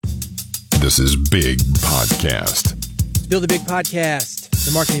This is Big Podcast. Build a Big Podcast,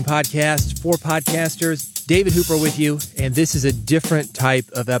 the marketing podcast for podcasters. David Hooper with you, and this is a different type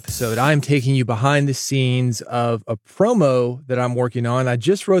of episode. I'm taking you behind the scenes of a promo that I'm working on. I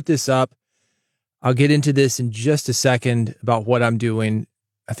just wrote this up. I'll get into this in just a second about what I'm doing.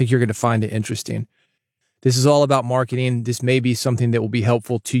 I think you're going to find it interesting. This is all about marketing. This may be something that will be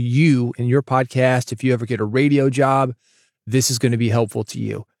helpful to you in your podcast. If you ever get a radio job, this is going to be helpful to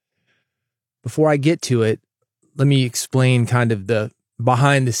you. Before I get to it, let me explain kind of the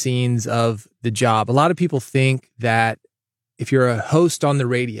behind the scenes of the job. A lot of people think that if you're a host on the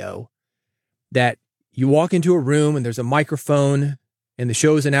radio, that you walk into a room and there's a microphone and the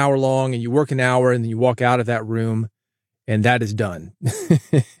show is an hour long and you work an hour and then you walk out of that room and that is done.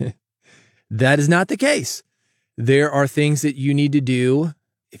 That is not the case. There are things that you need to do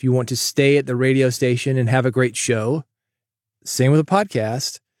if you want to stay at the radio station and have a great show. Same with a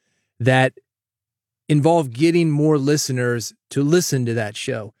podcast, that involve getting more listeners to listen to that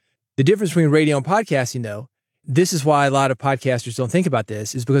show. The difference between radio and podcasting, though, this is why a lot of podcasters don't think about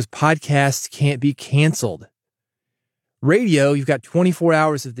this, is because podcasts can't be canceled. Radio, you've got 24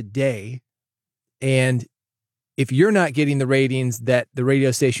 hours of the day, and if you're not getting the ratings that the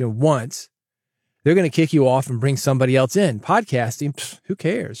radio station wants, they're going to kick you off and bring somebody else in. Podcasting, who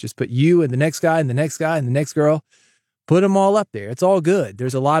cares? Just put you and the next guy and the next guy and the next girl. Put them all up there. It's all good.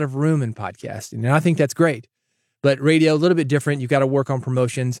 There's a lot of room in podcasting, and I think that's great. But radio, a little bit different. You've got to work on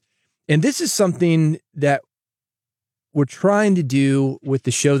promotions. And this is something that we're trying to do with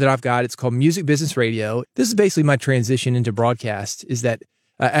the show that I've got. It's called Music Business Radio. This is basically my transition into broadcast, is that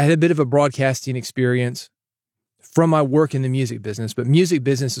I had a bit of a broadcasting experience from my work in the music business, but music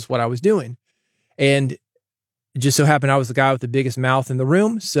business is what I was doing. And it just so happened I was the guy with the biggest mouth in the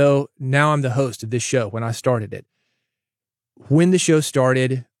room. So now I'm the host of this show when I started it. When the show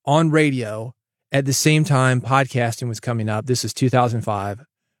started on radio, at the same time podcasting was coming up, this is 2005, I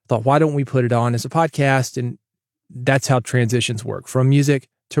thought, why don't we put it on as a podcast? And that's how transitions work, from music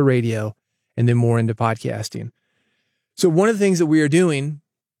to radio and then more into podcasting. So one of the things that we are doing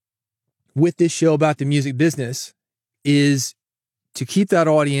with this show about the music business is to keep that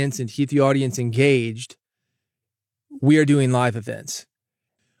audience and keep the audience engaged. We are doing live events.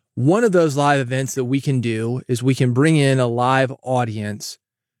 One of those live events that we can do is we can bring in a live audience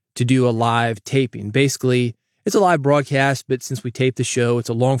to do a live taping. Basically, it's a live broadcast, but since we tape the show, it's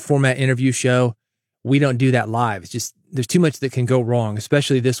a long format interview show. We don't do that live. It's just, there's too much that can go wrong,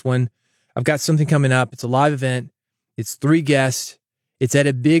 especially this one. I've got something coming up. It's a live event. It's 3 guests. It's at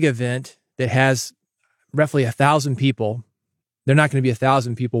a big event that has roughly 1,000 people. They're not going to be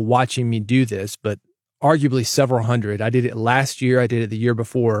 1,000 people watching me do this, but arguably several hundred. I did it last year. I did it the year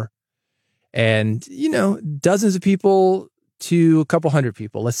before. And, dozens of people to a couple hundred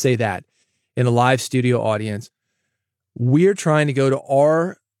people, let's say that, in a live studio audience. We're trying to go to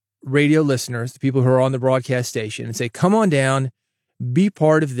our radio listeners, the people who are on the broadcast station, and say, come on down, be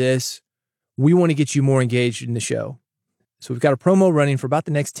part of this. We want to get you more engaged in the show. So we've got a promo running for about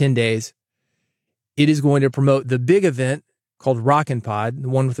the next 10 days. It is going to promote the big event called Rockin' Pod, the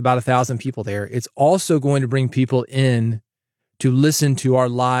one with about 1,000 people there. It's also going to bring people in to listen to our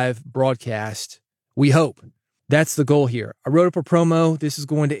live broadcast. We hope. That's the goal here. I wrote up a promo. This is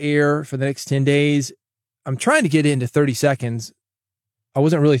going to air for the next 10 days. I'm trying to get it into 30 seconds. I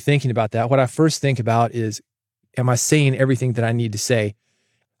wasn't really thinking about that. What I first think about is, am I saying everything that I need to say?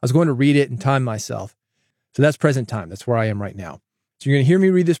 I was going to read it and time myself. So that's present time. That's where I am right now. So you're going to hear me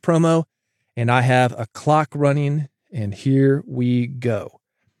read this promo, and I have a clock running. And here we go.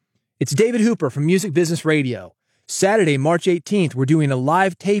 It's David Hooper from Music Business Radio. Saturday, March 18th, we're doing a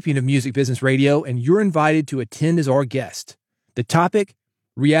live taping of Music Business Radio, and you're invited to attend as our guest. The topic,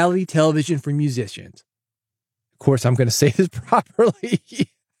 reality television for musicians. Of course, I'm going to say this properly.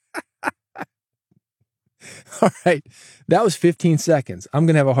 All right. That was 15 seconds. I'm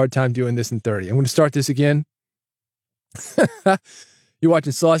going to have a hard time doing this in 30. I'm going to start this again. You're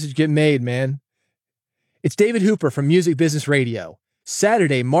watching sausage get made, man. It's David Hooper from Music Business Radio.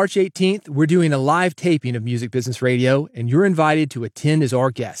 Saturday, March 18th, we're doing a live taping of Music Business Radio, and you're invited to attend as our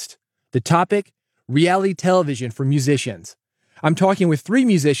guest. The topic, reality television for musicians. I'm talking with 3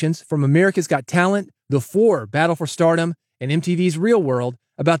 musicians from America's Got Talent, The 4, Battle for Stardom, and MTV's Real World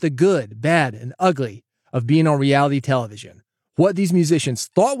about the good, bad, and ugly of being on reality television, what these musicians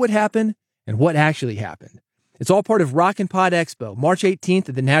thought would happen, and what actually happened. It's all part of Rockin' Pod Expo, March 18th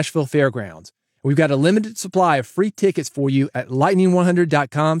at the Nashville Fairgrounds. We've got a limited supply of free tickets for you at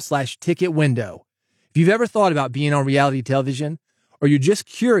lightning100.com/ticket window. If you've ever thought about being on reality television, or you're just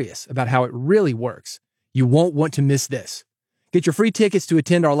curious about how it really works, you won't want to miss this. Get your free tickets to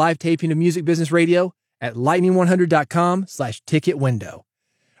attend our live taping of Music Business Radio at lightning100.com/ticket window. All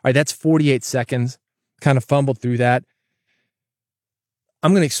right, that's 48 seconds. Kind of fumbled through that.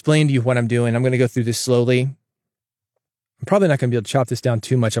 I'm going to explain to you what I'm doing. I'm going to go through this slowly. I'm probably not going to be able to chop this down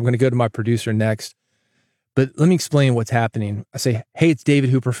too much. I'm going to go to my producer next. But let me explain what's happening. I say, hey, it's David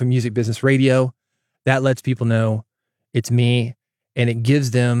Hooper from Music Business Radio. That lets people know it's me, and it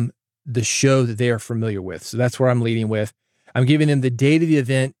gives them the show that they are familiar with. So that's where I'm leading with. I'm giving them the date of the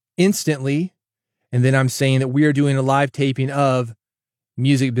event instantly, and then I'm saying that we are doing a live taping of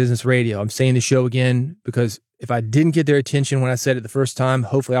Music Business Radio. I'm saying the show again because if I didn't get their attention when I said it the first time,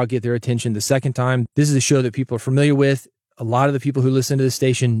 hopefully I'll get their attention the second time. This is a show that people are familiar with. A lot of the people who listen to the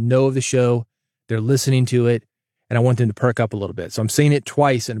station know of the show. They're listening to it, and I want them to perk up a little bit. So I'm saying it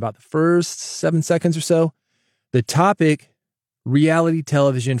twice in about the first 7 seconds or so. The topic, reality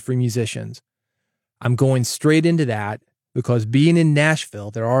television for musicians. I'm going straight into that because being in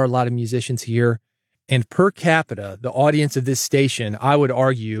Nashville, there are a lot of musicians here, and per capita, the audience of this station, I would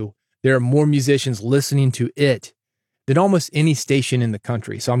argue there are more musicians listening to it than almost any station in the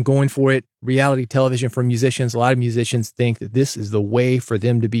country. So I'm going for it. Reality television for musicians. A lot of musicians think that this is the way for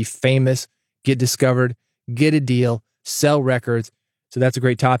them to be famous, get discovered, get a deal, sell records. So that's a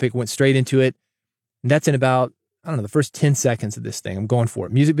great topic. Went straight into it. And that's in about, the first 10 seconds of this thing. I'm going for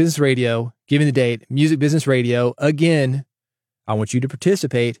it. Music Business Radio, giving the date, Music Business Radio. Again, I want you to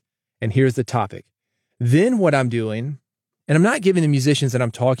participate. And here's the topic. Then what I'm doing, and I'm not giving the musicians that I'm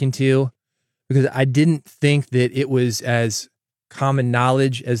talking to because I didn't think that it was as common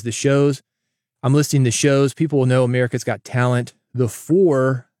knowledge as the shows. I'm listing the shows. People will know America's Got Talent. The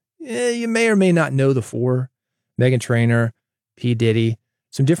Four, you may or may not know The Four. Meghan Trainor, P. Diddy.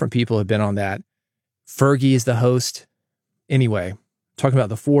 Some different people have been on that. Fergie is the host. Anyway, talking about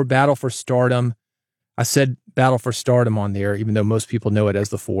The Four, Battle for Stardom. I said Battle for Stardom on there, even though most people know it as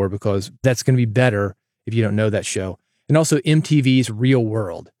The Four, because that's going to be better if you don't know that show. And also MTV's Real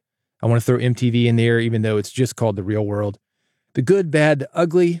World. I want to throw MTV in there, even though it's just called The Real World. The good, bad, the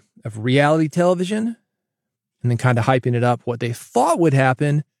ugly of reality television, and then kind of hyping it up, what they thought would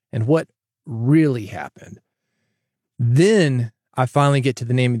happen and what really happened. Then I finally get to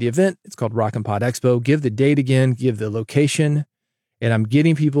the name of the event. It's called Rockin' Pod Expo. Give the date again, give the location, and I'm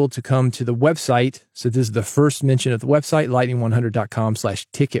getting people to come to the website. So this is the first mention of the website,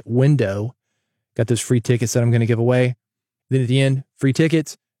 lightning100.com/ticket window. Got those free tickets that I'm going to give away. Then at the end, free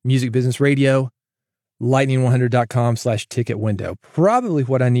tickets, Music Business Radio, lightning100.com/ticket window. Probably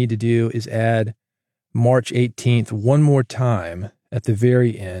what I need to do is add March 18th one more time at the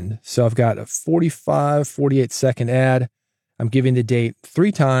very end. So I've got a 48 second ad. I'm giving the date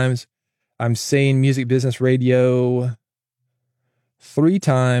 3 times. I'm saying Music Business Radio 3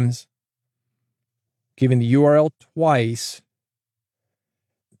 times, giving the URL twice,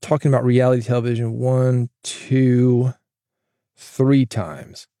 talking about reality television 1, 2, 3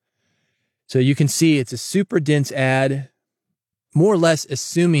 times. So you can see it's a super dense ad, more or less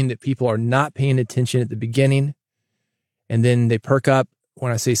assuming that people are not paying attention at the beginning, and then they perk up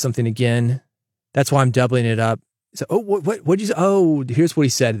when I say something again. That's why I'm doubling it up. So, what did you say? Oh, here's what he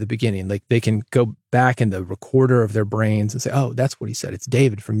said at the beginning. Like they can go back in the recorder of their brains and say, oh, that's what he said. It's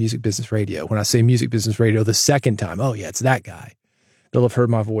David from Music Business Radio. When I say Music Business Radio the second time, oh yeah, it's that guy. They'll have heard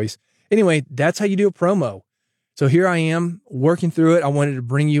my voice. Anyway, that's how you do a promo. So here I am working through it. I wanted to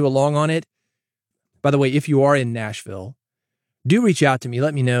bring you along on it. By the way, if you are in Nashville, do reach out to me.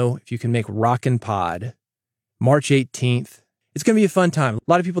 Let me know if you can make Rockin' Pod March 18th. It's going to be a fun time. A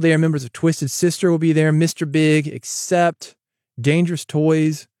lot of people there, members of Twisted Sister will be there, Mr. Big, Accept, Dangerous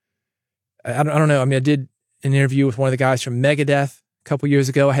Toys. I don't know. I mean, I did an interview with one of the guys from Megadeth a couple years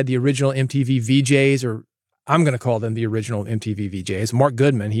ago. I had the original MTV VJs, or I'm going to call them the original MTV VJs. Mark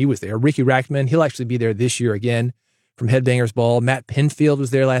Goodman, he was there. Ricky Rackman, he'll actually be there this year again from Headbangers Ball. Matt Pinfield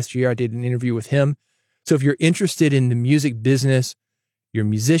was there last year. I did an interview with him. So if you're interested in the music business, you're a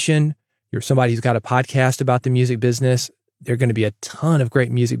musician, you're somebody who's got a podcast about the music business, there are going to be a ton of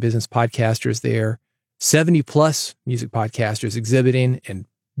great music business podcasters there, 70 plus music podcasters exhibiting, and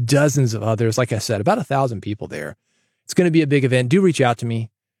dozens of others. Like I said, about 1,000 people there. It's going to be a big event. Do reach out to me.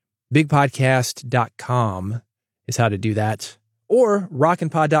 Bigpodcast.com is how to do that. Or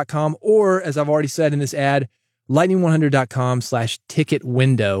rockinpod.com, or as I've already said in this ad, lightning100.com/ticket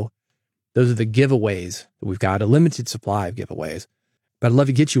window. Those are the giveaways that we've got, a limited supply of giveaways. But I'd love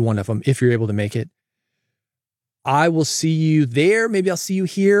to get you one of them if you're able to make it. I will see you there. Maybe I'll see you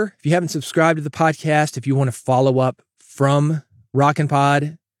here. If you haven't subscribed to the podcast, if you want to follow up from Rockin'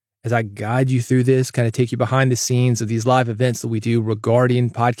 Pod as I guide you through this, kind of take you behind the scenes of these live events that we do regarding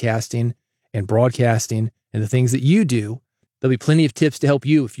podcasting and broadcasting and the things that you do, There'll be plenty of tips to help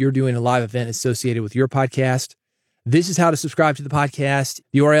you if you're doing a live event associated with your podcast. This is how to subscribe to the podcast.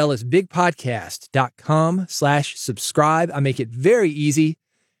 The URL is bigpodcast.com/subscribe. I make it very easy.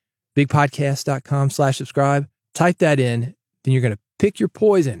 Bigpodcast.com/subscribe. Type that in. Then you're going to pick your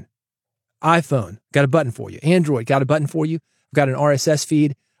poison. iPhone, got a button for you. Android, got a button for you. I've got an RSS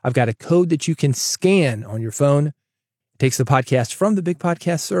feed. I've got a code that you can scan on your phone. It takes the podcast from the Big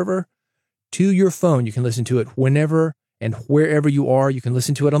Podcast server to your phone. You can listen to it whenever and wherever you are. You can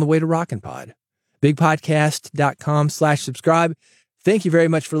listen to it on the way to Rockin' Pod. Bigpodcast.com/subscribe. Thank you very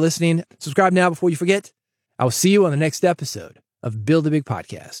much for listening. Subscribe now before you forget. I will see you on the next episode of Build a Big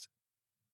Podcast.